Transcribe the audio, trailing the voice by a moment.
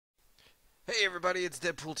Hey everybody, it's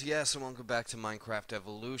Deadpool TS and welcome back to Minecraft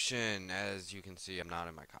Evolution. As you can see, I'm not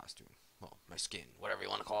in my costume. Well, my skin, whatever you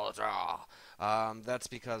want to call it. That's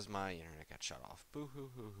because my internet got shut off. Boo hoo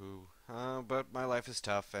hoo hoo. But my life is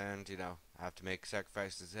tough and, I have to make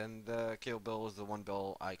sacrifices. And Kill Bill was the one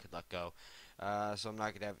bill I could let go. So I'm not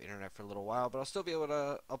going to have internet for a little while, but I'll still be able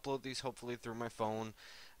to upload these hopefully through my phone.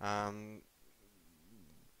 Um,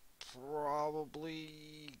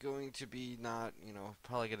 Probably going to be not,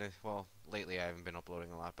 probably gonna, well, lately I haven't been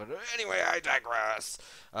uploading a lot, but anyway, I digress.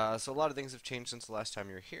 So a lot of things have changed since the last time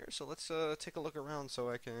you were here, so let's take a look around so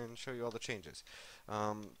I can show you all the changes.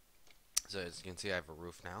 Um, so as you can see, I have a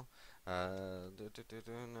roof now.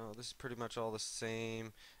 No, this is pretty much all the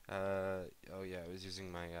same. Oh yeah, I was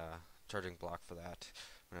using my charging block for that.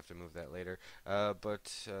 I'm gonna have to move that later.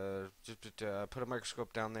 Just put a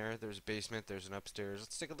microscope down there. There's a basement. There's an upstairs.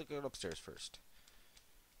 Let's take a look at upstairs first.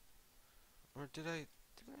 Or didn't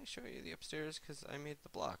I show you the upstairs? Cause I made the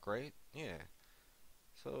block, right? Yeah.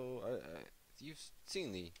 So you've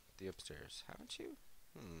seen the upstairs, haven't you?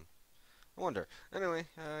 Hmm. I wonder. Anyway,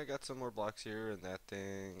 I got some more blocks here and that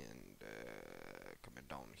thing, and coming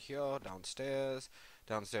down here, downstairs.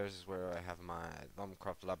 Downstairs is where I have my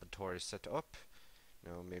Thumbcraft laboratory set up.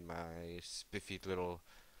 Made my spiffy little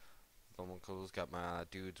Thumbcraft, got my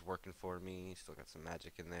dudes working for me. Still got some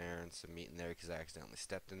magic in there and some meat in there because I accidentally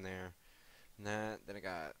stepped in there. And then I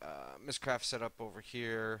got Mistcraft set up over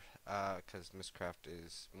here because Mistcraft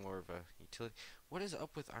is more of a utility. What is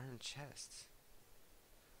up with iron chests?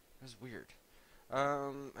 That's weird.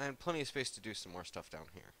 And plenty of space to do some more stuff down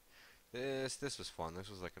here. This was fun. This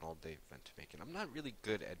was like an all-day event to make, and I'm not really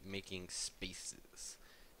good at making spaces.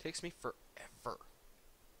 Takes me forever.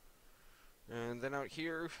 And then out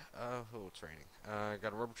here, oh, it's raining.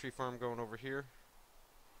 Got a rubber tree farm going over here.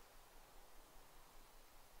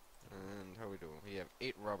 And how are we doing? We have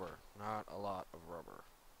 8 rubber, not a lot of rubber.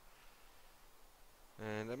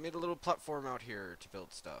 And I made a little platform out here to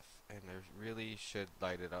build stuff, and I really should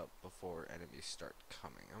light it up before enemies start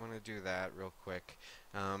coming. I'm going to do that real quick.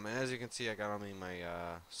 And as you can see, I got on me my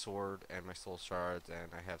sword and my soul shards,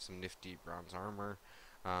 and I have some nifty bronze armor,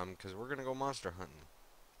 because we're going to go monster hunting.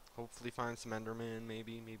 Hopefully find some enderman,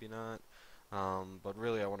 maybe, maybe not. But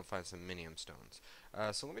really I want to find some minium stones.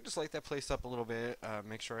 So let me just light that place up a little bit,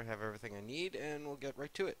 make sure I have everything I need, and we'll get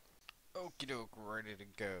right to it. Okie doke, ready to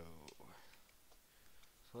go.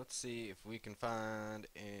 So let's see if we can find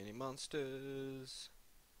any monsters.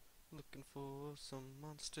 Looking for some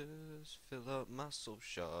monsters, fill up my soul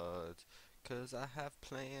shards. Cause I have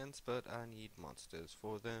plans, but I need monsters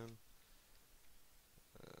for them.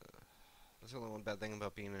 That's the only one bad thing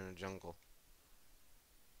about being in a jungle.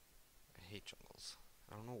 I hate jungles.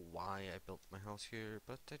 I don't know why I built my house here,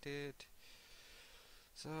 but I did.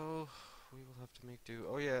 So, we will have to make do.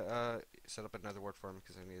 Oh yeah, set up another word for him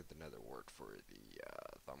because I needed the nether wart for the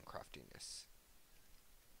thumb craftiness.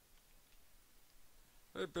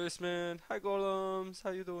 Hey basement, hi golems, how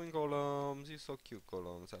you doing golems? You so cute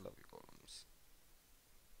golems, I love you golems.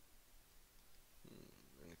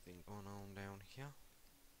 Anything going on down here?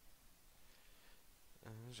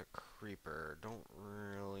 There's a creeper, don't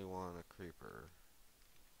really want a creeper.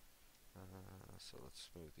 So let's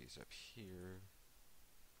move these up here.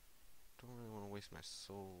 Don't really want to waste my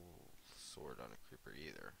soul sword on a creeper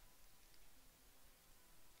either.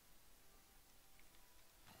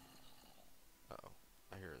 Uh-oh,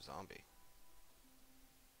 I hear a zombie.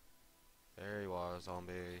 There he was,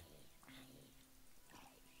 zombie.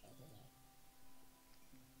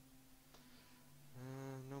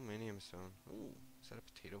 No minium stone. Ooh, is that a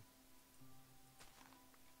potato?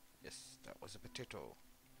 Yes, that was a potato.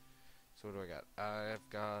 So what do I got? I've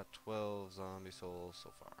got 12 zombie souls so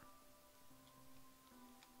far.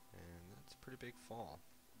 And that's a pretty big fall.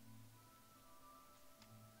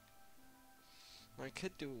 I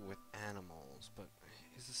could do it with animals, but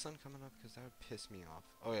is the sun coming up? Because that would piss me off.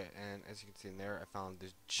 Oh yeah, and as you can see in there, I found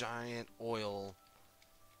this giant oil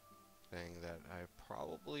thing that I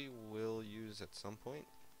probably will use at some point.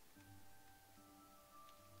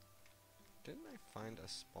 Didn't I find a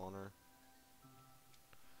spawner?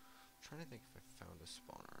 I'm trying to think if I found a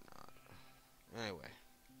spawner or not. Anyway.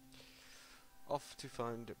 Off to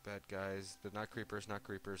find bad guys, but not creepers, not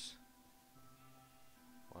creepers.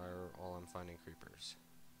 Why are all I'm finding creepers?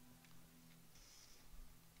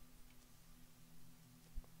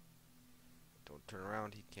 Don't turn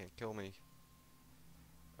around, he can't kill me.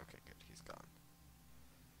 Okay, good, he's gone.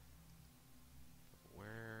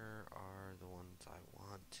 Where are the ones I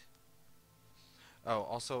want? Oh,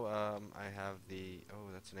 also, I have the...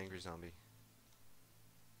 Oh, that's an angry zombie.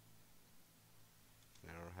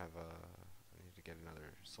 And I don't have a... I need to get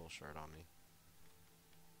another soul shard on me.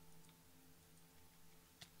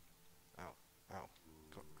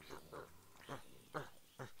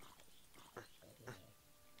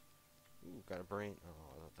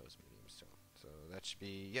 that should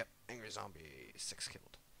be, yep, angry zombie, 6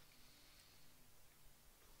 killed.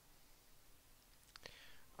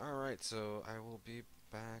 Alright, so I will be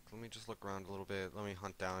back. Let me just look around a little bit. Let me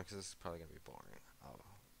hunt down, because this is probably going to be boring. Oh,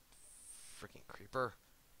 freaking creeper.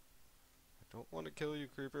 I don't want to kill you,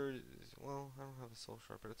 creeper. Well, I don't have a soul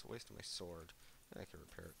shard, but it's a waste of my sword. I can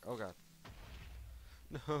repair it. Oh, God.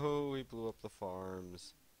 No, he blew up the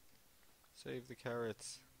farms. Save the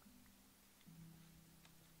carrots.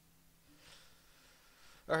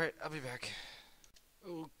 Alright, I'll be back.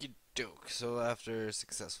 Okie doke. So after a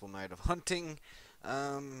successful night of hunting,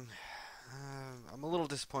 I'm a little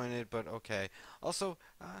disappointed, but okay. Also,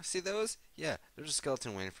 see those? Yeah, there's a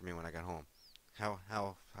skeleton waiting for me when I got home. How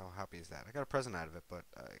happy is that? I got a present out of it, but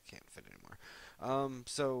I can't fit anymore.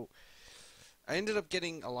 So I ended up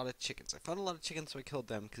getting a lot of chickens. I found a lot of chickens, so I killed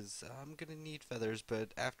them because I'm gonna need feathers.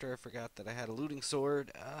 But after I forgot that I had a looting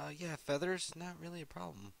sword, yeah, feathers not really a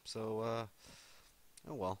problem. So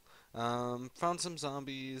oh well. Found some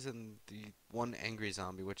zombies and the one angry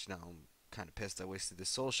zombie, which now I'm kind of pissed I wasted this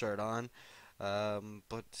soul shard on.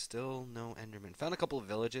 But still no Enderman. Found a couple of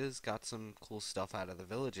villages, got some cool stuff out of the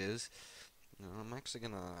villages. I'm actually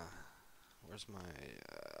gonna. Where's my.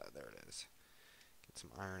 There it is. Get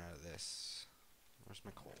some iron out of this. Where's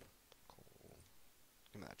my coal? Coal.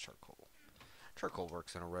 Give me that charcoal. Charcoal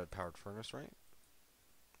works in a red powered furnace, right?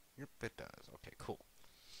 Yep, it does. Okay, cool.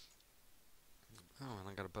 Oh, and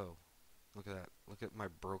I got a bow. Look at that. Look at my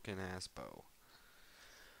broken ass bow.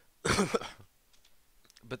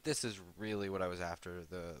 But this is really what I was after,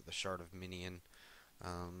 the shard of minion.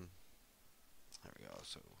 There we go.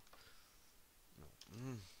 So I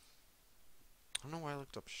don't know why I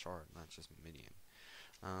looked up shard, not just minion.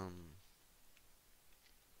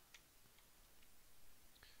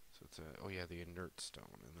 So it's oh yeah, the inert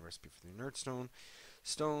stone, and the recipe for the inert stone: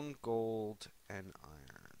 stone, gold, and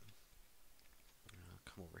iron.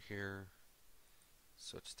 Come over here.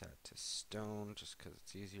 Switch that to stone just because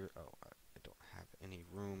it's easier. Oh, I don't have any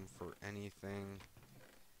room for anything.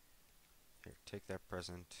 Here, take that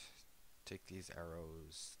present. Take these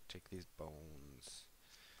arrows. Take these bones.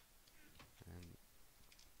 And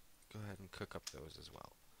go ahead and cook up those as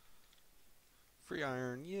well. Free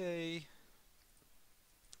iron, yay!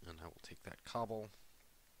 And I will take that cobble.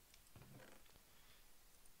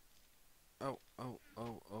 Oh,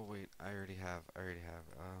 wait, I already have,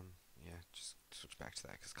 yeah, just switch back to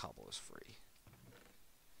that because cobble is free.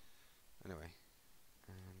 Anyway,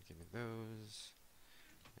 and give me those,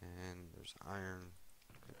 and there's iron.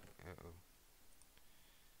 Uh-oh.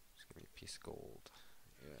 Just give me a piece of gold.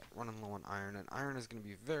 Yeah, running low on iron, and iron is going to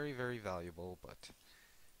be very, very valuable, but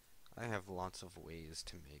I have lots of ways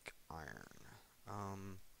to make iron.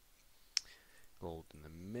 Gold in the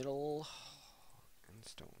middle, and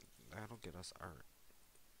stone. That'll get us our...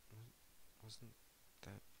 Wasn't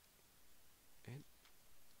that it?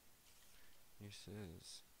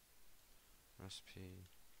 Uses. Recipe.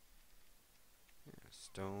 Yeah,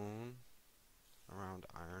 stone around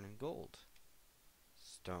iron and gold.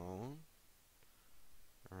 Stone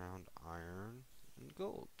around iron and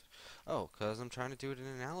gold. Oh, because I'm trying to do it in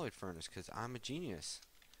an alloyed furnace, because I'm a genius.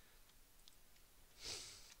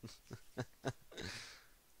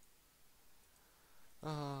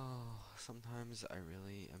 Oh, sometimes I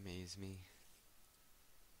really amaze me.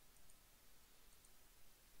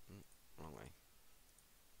 Wrong way.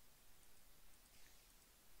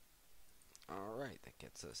 Alright, that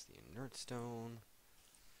gets us the inert stone.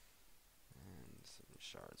 And some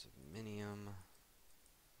shards of minium.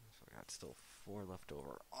 So I got still 4 left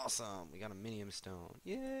over. Awesome! We got a minium stone.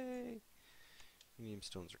 Yay! Minium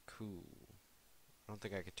stones are cool. I don't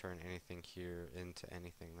think I could turn anything here into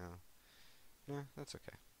anything now. Yeah, that's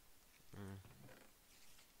okay. No,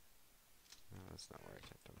 that's not where I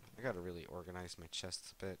kept them. I gotta really organize my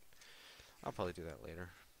chests a bit. I'll probably do that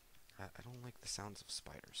later. I don't like the sounds of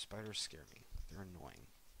spiders. Spiders scare me. They're annoying.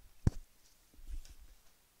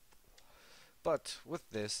 But with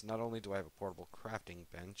this, not only do I have a portable crafting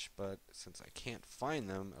bench, but since I can't find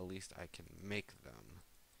them, at least I can make them.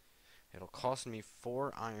 It'll cost me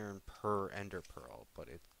 4 iron per ender pearl, but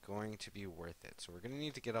it's going to be worth it. So we're going to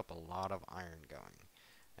need to get up a lot of iron going.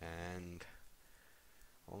 And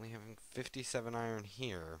only having 57 iron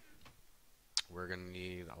here, we're going to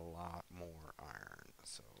need a lot more iron.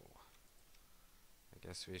 So I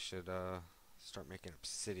guess we should start making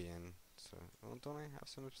obsidian. So, well, don't I have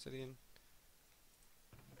some obsidian?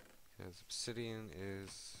 Because obsidian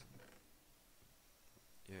is...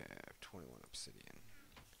 Yeah, I have 21 obsidian.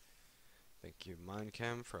 Thank you,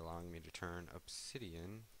 Minechem, for allowing me to turn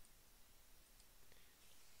obsidian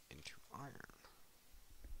into iron.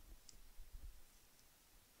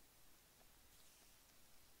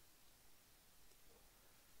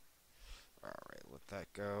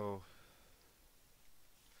 that go.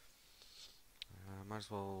 Might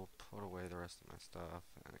as well put away the rest of my stuff.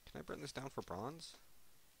 Can I burn this down for bronze?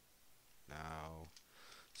 No.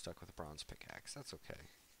 Stuck with a bronze pickaxe. That's okay.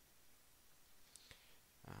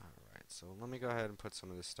 Alright, so let me go ahead and put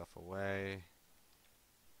some of this stuff away.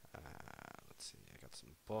 Let's see, I got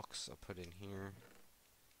some books I'll put in here.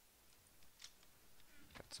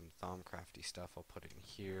 Got some Thaumcrafty stuff I'll put in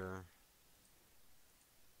here.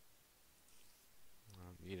 I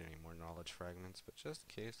don't need any more knowledge fragments, but just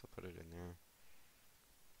in case, I'll put it in there.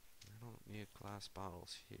 I don't need glass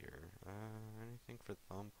bottles here. Anything for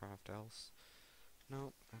Thaumcraft else?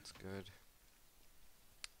 Nope, that's good.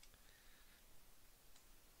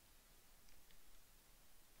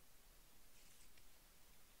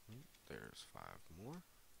 There's 5 more.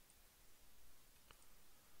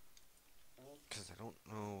 Because I don't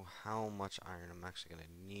know how much iron I'm actually going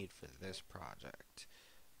to need for this project.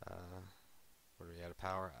 What are we out of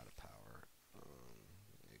power? Out of power.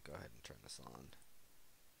 Go ahead and turn this on.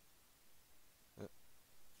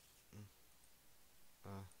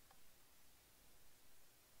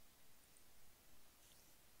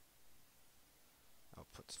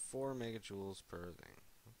 Outputs 4 megajoules per thing.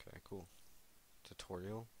 Okay, cool.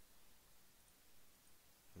 Tutorial.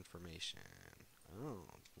 Information. Oh,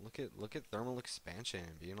 look at thermal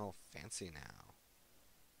expansion being all fancy now.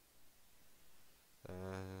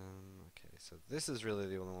 Okay, so this is really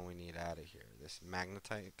the only one we need out of here. This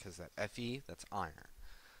magnetite, because that Fe, that's iron.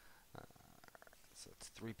 So it's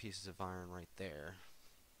 3 pieces of iron right there.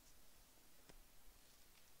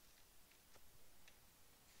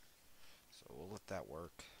 So we'll let that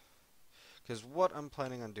work. Because what I'm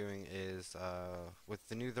planning on doing is, with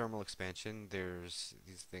the new thermal expansion, there's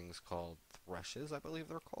these things called threshes, I believe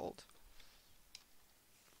they're called.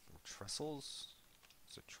 Or trestles?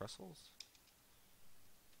 Is it trestles?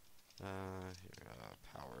 Here,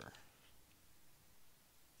 power.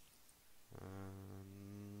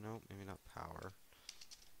 Nope, maybe not power.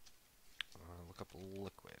 Look up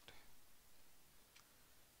liquid.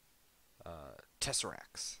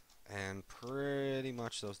 Tesseracts. And pretty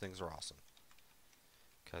much those things are awesome.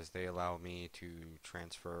 Because they allow me to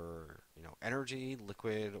transfer, energy,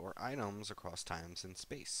 liquid, or items across times and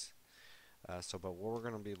space. But what we're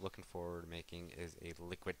going to be looking forward to making is a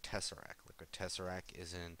liquid tesseract. Liquid tesseract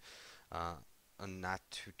is a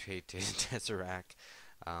natutated tesseract,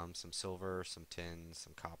 some silver, some tin,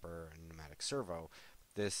 some copper, and pneumatic servo.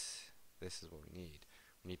 This is what we need.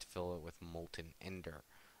 We need to fill it with molten ender.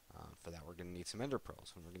 For that, we're going to need some ender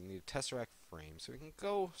pearls, and we're going to need a tesseract frame. So we can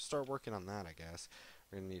go start working on that, I guess.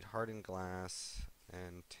 We're going to need hardened glass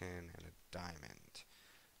and tin and a diamond.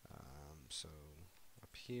 So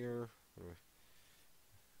up here, oh,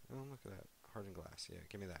 look at that, hardened glass. Yeah,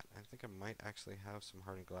 give me that. I think I might actually have some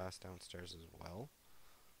hardened glass downstairs as well.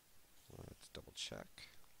 Let's double check.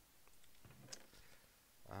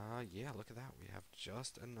 Yeah, look at that. We have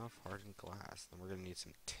just enough hardened glass. Then we're going to need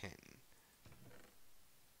some tin.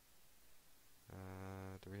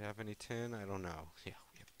 Do we have any tin? I don't know. Yeah,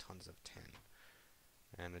 we have tons of tin.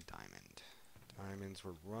 And a diamond. Diamonds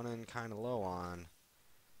we're running kind of low on,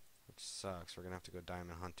 which sucks. We're going to have to go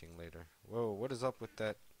diamond hunting later. Whoa, what is up with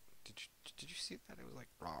that? Did you see that? It was like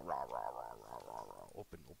rah, rah, rah, rah, rah, rah, rah.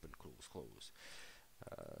 Open, open, close, close.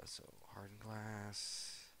 So, hardened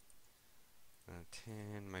glass.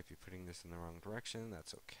 Tin. Might be putting this in the wrong direction.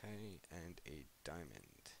 That's okay. And a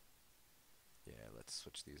diamond. Yeah, let's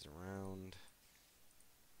switch these around.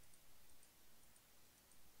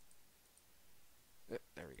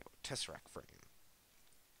 There we go. Tesseract frame.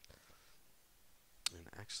 And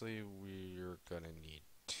actually, we're gonna need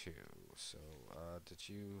 2. So, did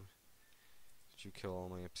you kill all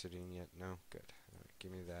my obsidian yet? No? Good. Alright,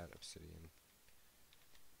 give me that obsidian.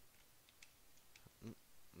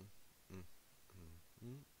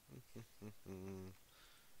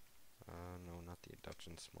 No, not the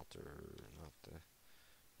induction smelter. Not the.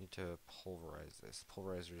 Need to pulverize this.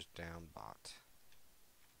 Pulverizer's down bot.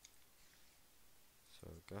 So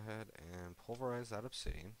go ahead and pulverize that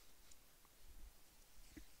obsidian.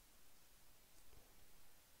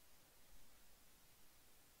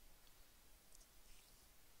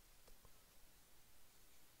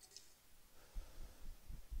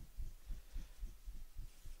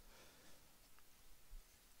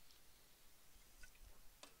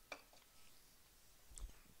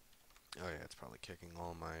 Oh yeah, it's probably kicking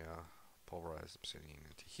all my pulverized obsidian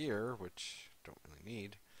into here, which don't really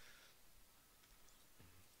need.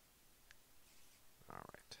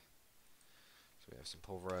 Alright. So we have some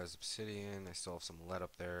pulverized obsidian. I still have some lead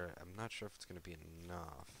up there. I'm not sure if it's going to be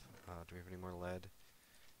enough. Do we have any more lead?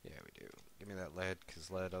 Yeah, we do. Give me that lead,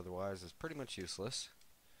 because lead otherwise is pretty much useless.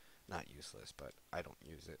 Not useless, but I don't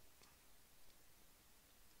use it.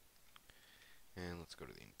 And let's go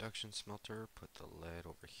to the induction smelter, put the lead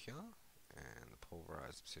over here, and the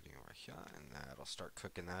pulverized obsidian over here, and that'll start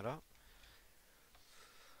cooking that up.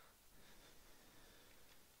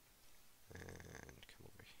 And come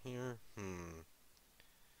over here.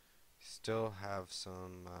 Still have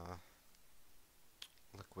some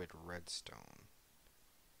liquid redstone,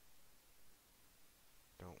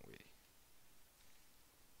 don't we?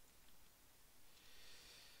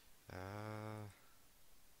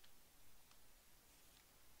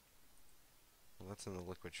 Well, that's in the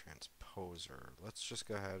liquid transposer. Let's just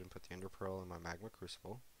go ahead and put the ender pearl in my magma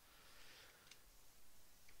crucible.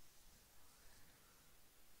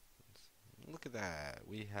 Look at that.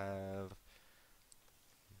 We have,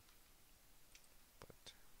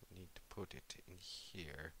 but we need to put it in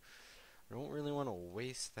here. I don't really want to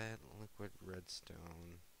waste that liquid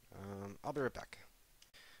redstone. I'll be right back.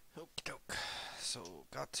 Okie doke. So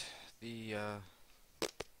got the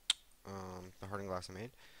hardened glass I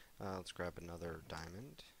made. Let's grab another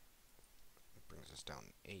diamond. It brings us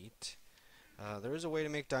down 8. There is a way to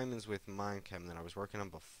make diamonds with Minechem that I was working on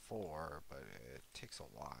before, but it takes a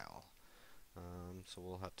while. So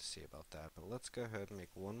we'll have to see about that. But let's go ahead and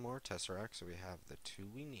make one more tesseract so we have the 2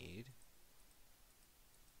 we need.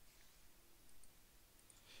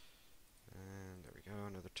 And there we go,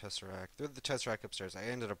 another tesseract. There's the tesseract upstairs. I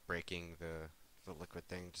ended up breaking the liquid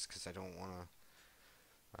thing just because I don't want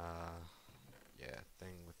to,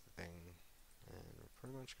 thing with the thing. And we're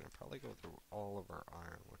pretty much going to probably go through all of our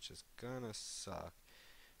iron, which is going to suck.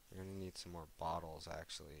 We're going to need some more bottles,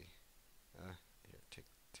 actually. Here,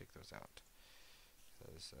 take those out.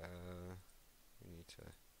 Because, we need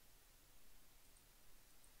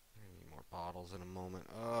more bottles in a moment.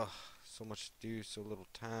 Ugh, so much to do, so little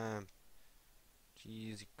time.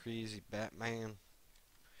 Jeezy crazy Batman.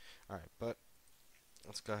 Alright, but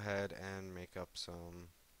let's go ahead and make up some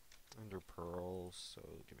ender pearls. So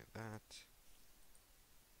give me that.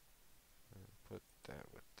 And put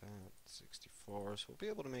that with that. 64. So we'll be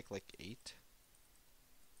able to make like 8.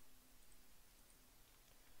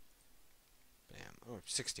 Bam. Oh,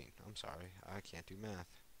 16. I'm sorry. I can't do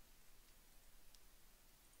math.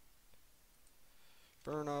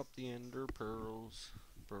 Burn up the ender pearls.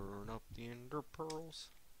 Burn up the ender pearls.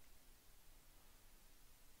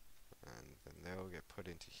 And then they'll get put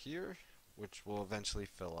into here, which will eventually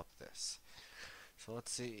fill up this. So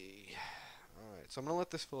let's see. Alright, so I'm going to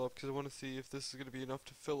let this fill up because I want to see if this is going to be enough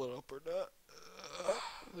to fill it up or not.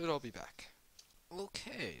 Then I'll be back.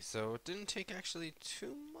 Okay, so it didn't take actually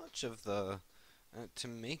too much of the to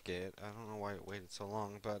make it. I don't know why it waited so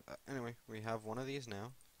long, but anyway, we have one of these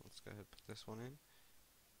now. Let's go ahead and put this one in.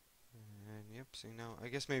 And yep, see now, I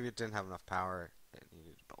guess maybe it didn't have enough power. It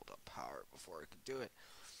needed to build up power before it could do it.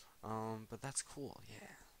 But that's cool, yeah.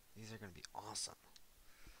 These are gonna be awesome.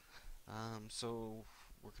 So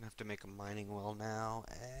we're gonna have to make a mining well now,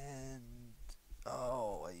 and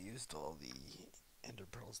oh, I used all the ender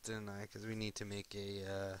pearls, didn't I? Because we need to make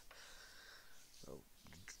a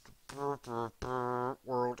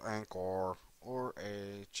world anchor or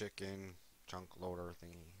a chicken chunk loader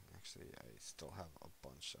thingy. Actually, I still have a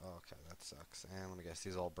bunch. Oh, okay, that sucks. And let me guess,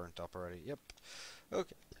 these all burnt up already. Yep.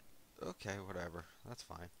 Okay. Okay, whatever. That's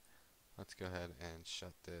fine. Let's go ahead and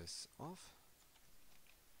shut this off.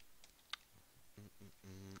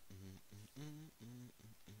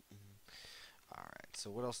 Alright,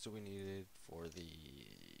 so what else do we need for the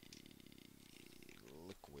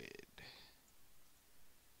liquid?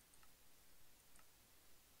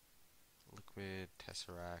 Liquid,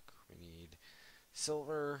 tesseract, we need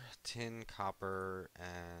silver, tin, copper,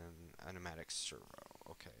 and a pneumatic servo.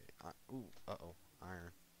 Okay. Uh-oh,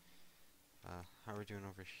 iron. How are we doing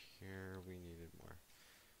over here? We needed more.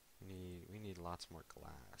 We need lots more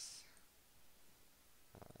glass.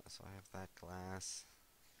 So I have that glass.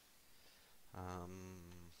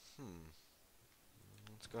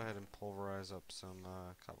 Let's go ahead and pulverize up some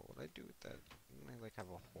cobble. What did I do with that? Didn't I like have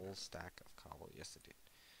a whole stack of cobble? Yes, I did.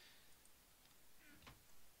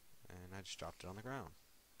 And I just dropped it on the ground.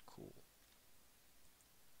 Cool.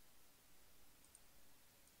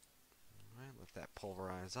 Alright, let that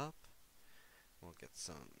pulverize up. We'll get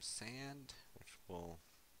some sand, which will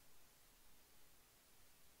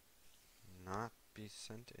not be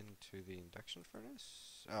sent into the induction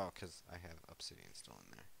furnace. Oh, because I have obsidian still in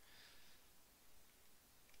there.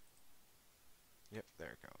 Yep,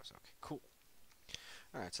 there it goes. Okay, cool.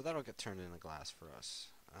 Alright, so that'll get turned into glass for us.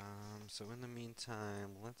 So in the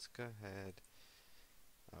meantime, let's go ahead.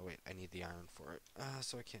 Oh wait, I need the iron for it.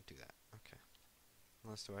 So I can't do that. Okay.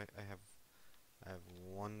 Unless I have I have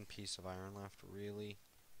one piece of iron left, really.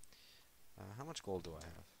 How much gold do I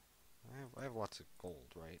have? I have lots of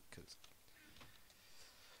gold, right? Because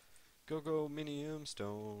go minium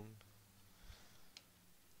stone.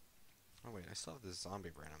 Oh wait, I still have this zombie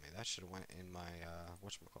brain on me. That should have went in my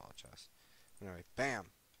whatchamacallit chest. Anyway, bam.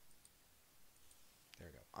 There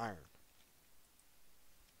we go. Iron.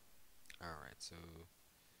 Alright, so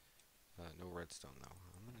no redstone though.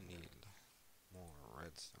 I'm gonna need more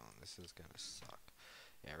redstone. This is gonna suck.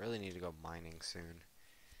 Yeah, I really need to go mining soon.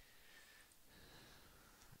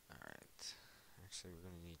 Alright. Actually, we're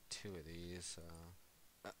gonna need two of these.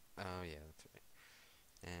 Oh yeah, that's right.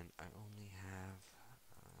 And I only have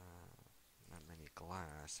not many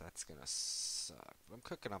glass. That's gonna suck. But I'm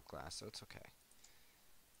cooking up glass, so it's okay.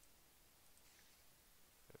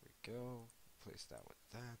 There we go. Place that with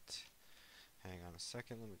that. Hang on a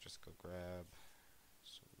second. Let me just go grab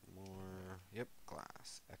some more. Yep,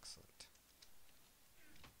 glass. Excellent.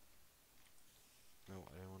 No,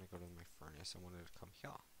 I didn't want to go to my furnace. I wanted to come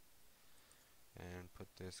here. And put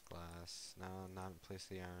this glass. No, not place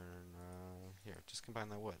the iron. Here, just combine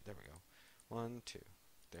that wood. There we go. 1, 2.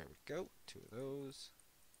 There we go. 2 of those.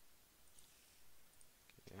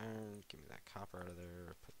 Give me iron. Give me that copper out of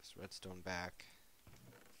there. Put this redstone back.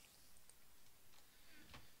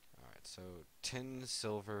 Alright, so tin,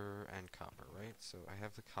 silver, and copper, right? So I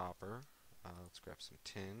have the copper. Let's grab some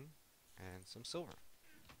tin and some silver.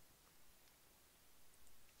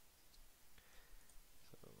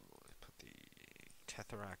 So let's put the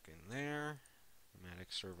tesseract in there.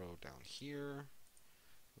 Pneumatic servo down here.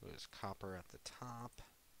 There's copper at the top.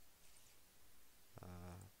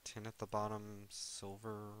 Tin at the bottom,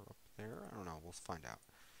 silver up there. I don't know. We'll find out.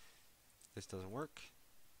 If this doesn't work.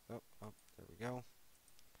 Oh, there we go.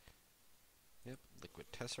 Yep, liquid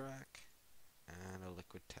tesseract and a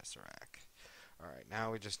liquid tesseract. All right,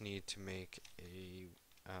 now we just need to make a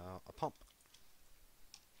pump.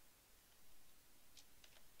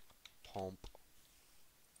 Pump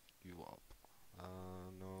you up.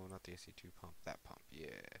 No, not the AC2 pump. That pump,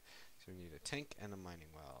 yeah. So we need a tank and a mining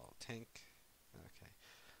well. Tank. Okay.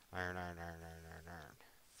 Iron, iron, iron, iron, iron, iron.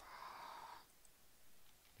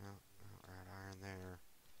 No, add iron there.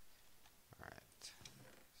 Alright.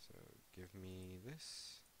 So give me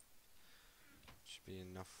this. Should be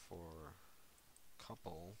enough for a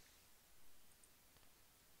couple.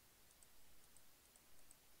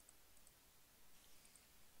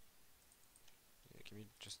 Yeah, give me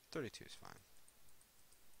just 32 is fine.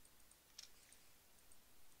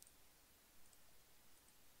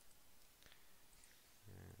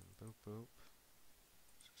 And boop boop.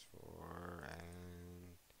 64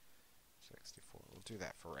 and 64. We'll do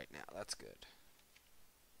that for right now. That's good.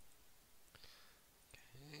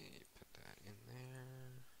 Okay, put that in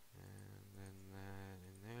there, and then that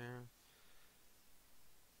in there.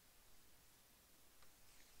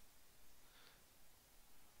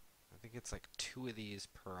 I think it's like 2 of these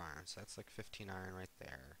per iron, so that's like 15 iron right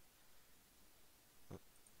there. Oh,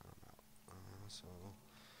 I'm out. So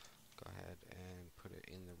go ahead and put it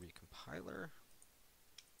in the recompiler.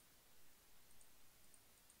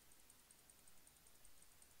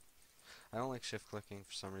 I don't like shift clicking.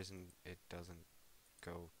 For some reason, it doesn't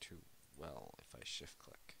go too well if I shift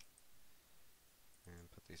click. And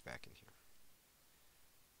put these back in here.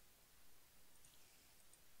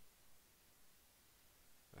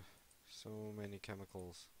 Ugh, so many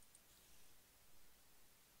chemicals.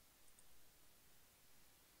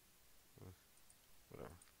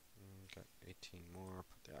 Whatever. Got 18 more.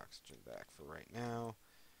 Put the oxygen back for right now.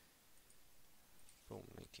 Boom,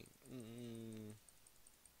 19.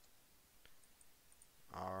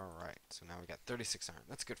 Alright, so now we got 36 iron.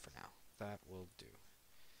 That's good for now. That will do.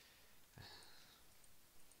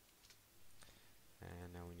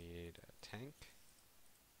 And now we need a tank.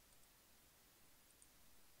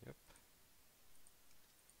 Yep.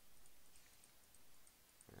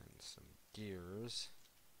 And some gears.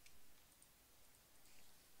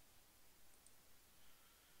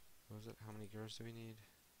 What was it? How many gears do we need?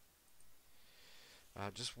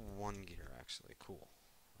 Just 1 gear, actually. Cool.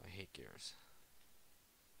 I hate gears.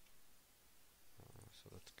 So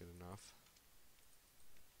that's good enough.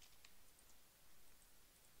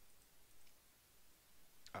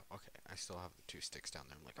 Oh, okay. I still have the 2 sticks down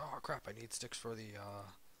there. I'm like, oh crap, I need sticks for the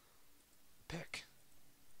pick.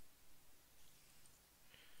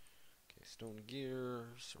 Okay, stone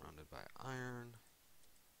gear surrounded by iron.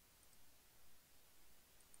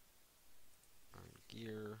 Iron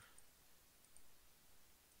gear.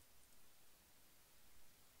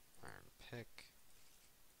 Iron pick.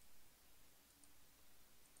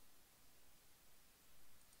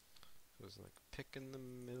 There's like a pick in the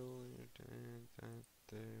middle.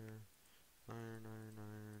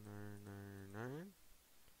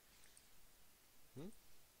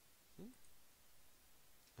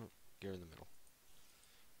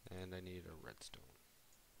 need a redstone.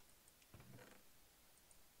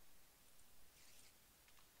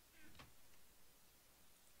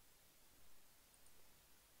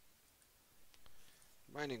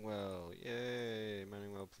 Mining well, yay!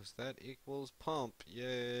 Mining well plus that equals pump,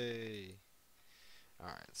 yay!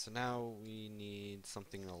 Alright, so now we need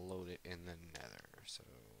something to load it in the nether. So,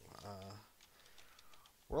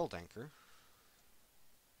 world anchor.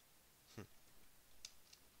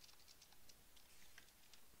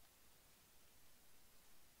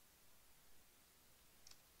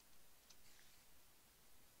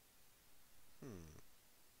 Hmm.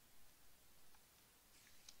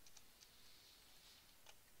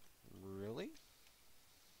 Really?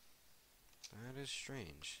 That is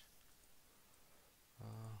strange.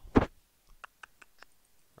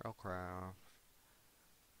 Railcraft.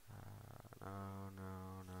 No,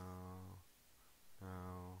 no, no, no.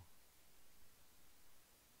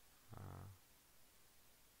 Uh,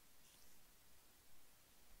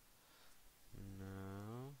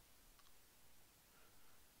 no.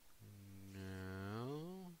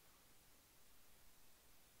 No.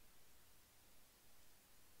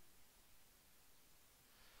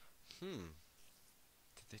 Hmm.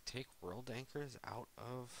 Did they take world anchors out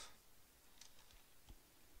of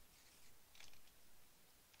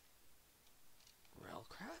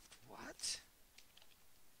Railcraft? What?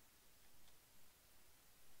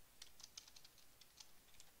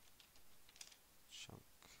 Chunk.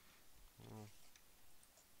 Well,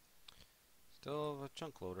 still have a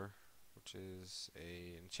chunk loader, which is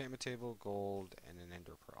a enchantment table, gold, and an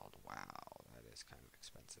ender pearl. Wow, that is kind of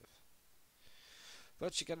expensive.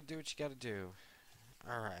 But you gotta do what you gotta do.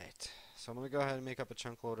 Alright, so I'm gonna go ahead and make up a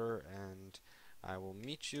chunk loader, and I will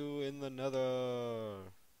meet you in the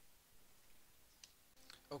nether.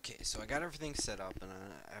 Okay, so I got everything set up, and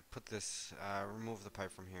I put this, remove the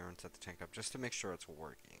pipe from here and set the tank up just to make sure it's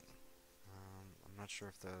working. I'm not sure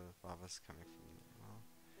if the lava's coming from, well,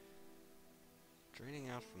 draining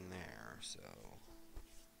out from there, so.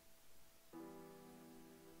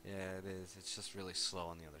 Yeah, it is. It's just really slow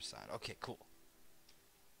on the other side. Okay, cool.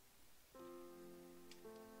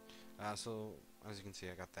 So, as you can see,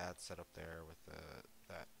 I got that set up there with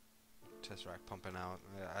that tesseract pumping out.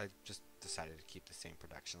 I just decided to keep the same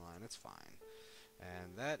production line. It's fine.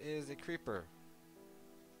 And that is a creeper.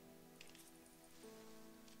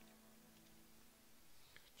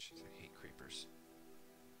 Jeez, I hate creepers.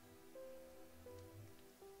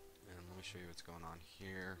 And let me show you what's going on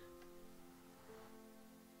here.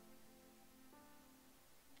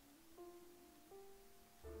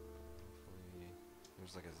 Hopefully,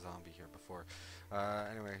 there's like a zombie here before.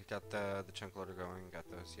 Anyway, got the chunk loader going. Got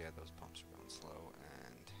those. Yeah, those pumps are going slow.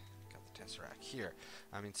 And got the tesseract here.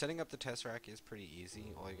 I mean, setting up the tesseract is pretty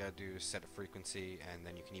easy. All you gotta do is set a frequency, and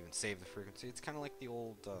then you can even save the frequency. It's kind of like the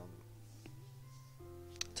old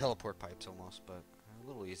teleport pipes almost, but a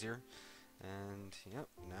little easier. And yep,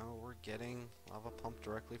 now we're getting lava pumped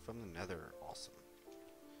directly from the nether. Awesome.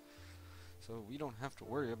 So we don't have to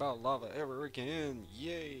worry about lava ever again.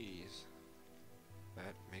 Yay!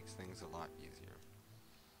 That makes things a lot easier.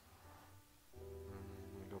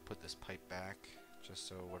 I'm gonna go put this pipe back, just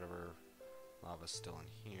so whatever lava's still in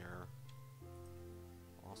here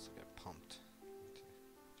will also get pumped.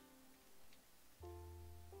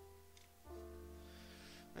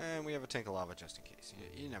 And we have a tank of lava just in case.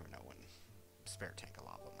 You never know when a spare tank of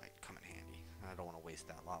lava might come in handy. I don't want to waste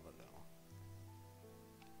that lava though.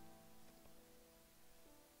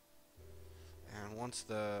 And once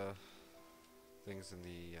the things in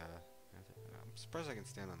the I'm surprised I can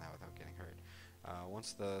stand on that without getting hurt.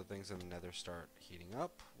 Once the things in the nether start heating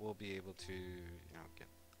up, we'll be able to, get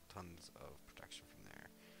tons of protection from there.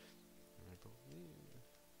 And I believe,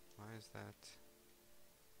 why is that?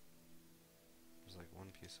 There's like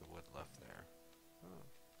one piece of wood left there. Oh.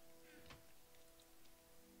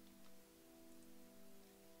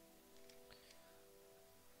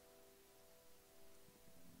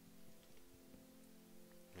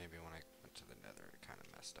 Maybe when I went to the nether, it kind of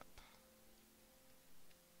messed up.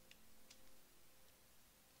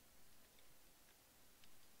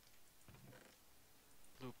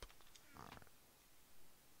 Bloop. Alright.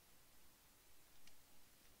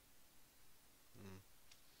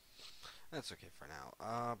 That's okay for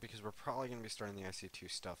now, because we're probably going to be starting the IC2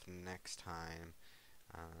 stuff next time.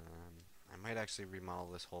 I might actually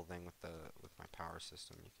remodel this whole thing with my power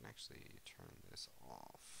system. You can actually turn this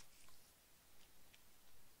off.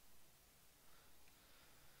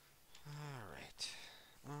 Alright.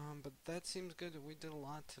 But that seems good. We did a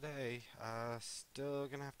lot today. Still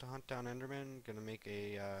gonna have to hunt down Enderman. Gonna make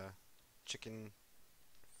a chicken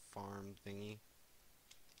farm thingy.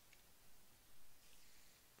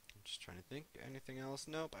 Just trying to think. Anything else?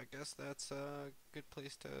 Nope. I guess that's a good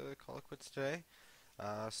place to call it quits today.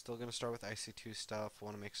 Still gonna start with IC2 stuff.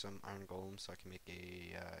 Want to make some iron golems so I can make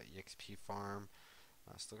a EXP farm.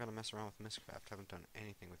 Still gotta mess around with Mistcraft. Haven't done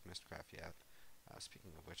anything with Mistcraft yet.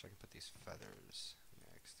 Speaking of which, I can put these feathers.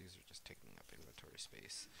 Yeah, 'cause these are just taking up inventory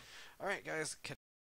space. Alright, guys.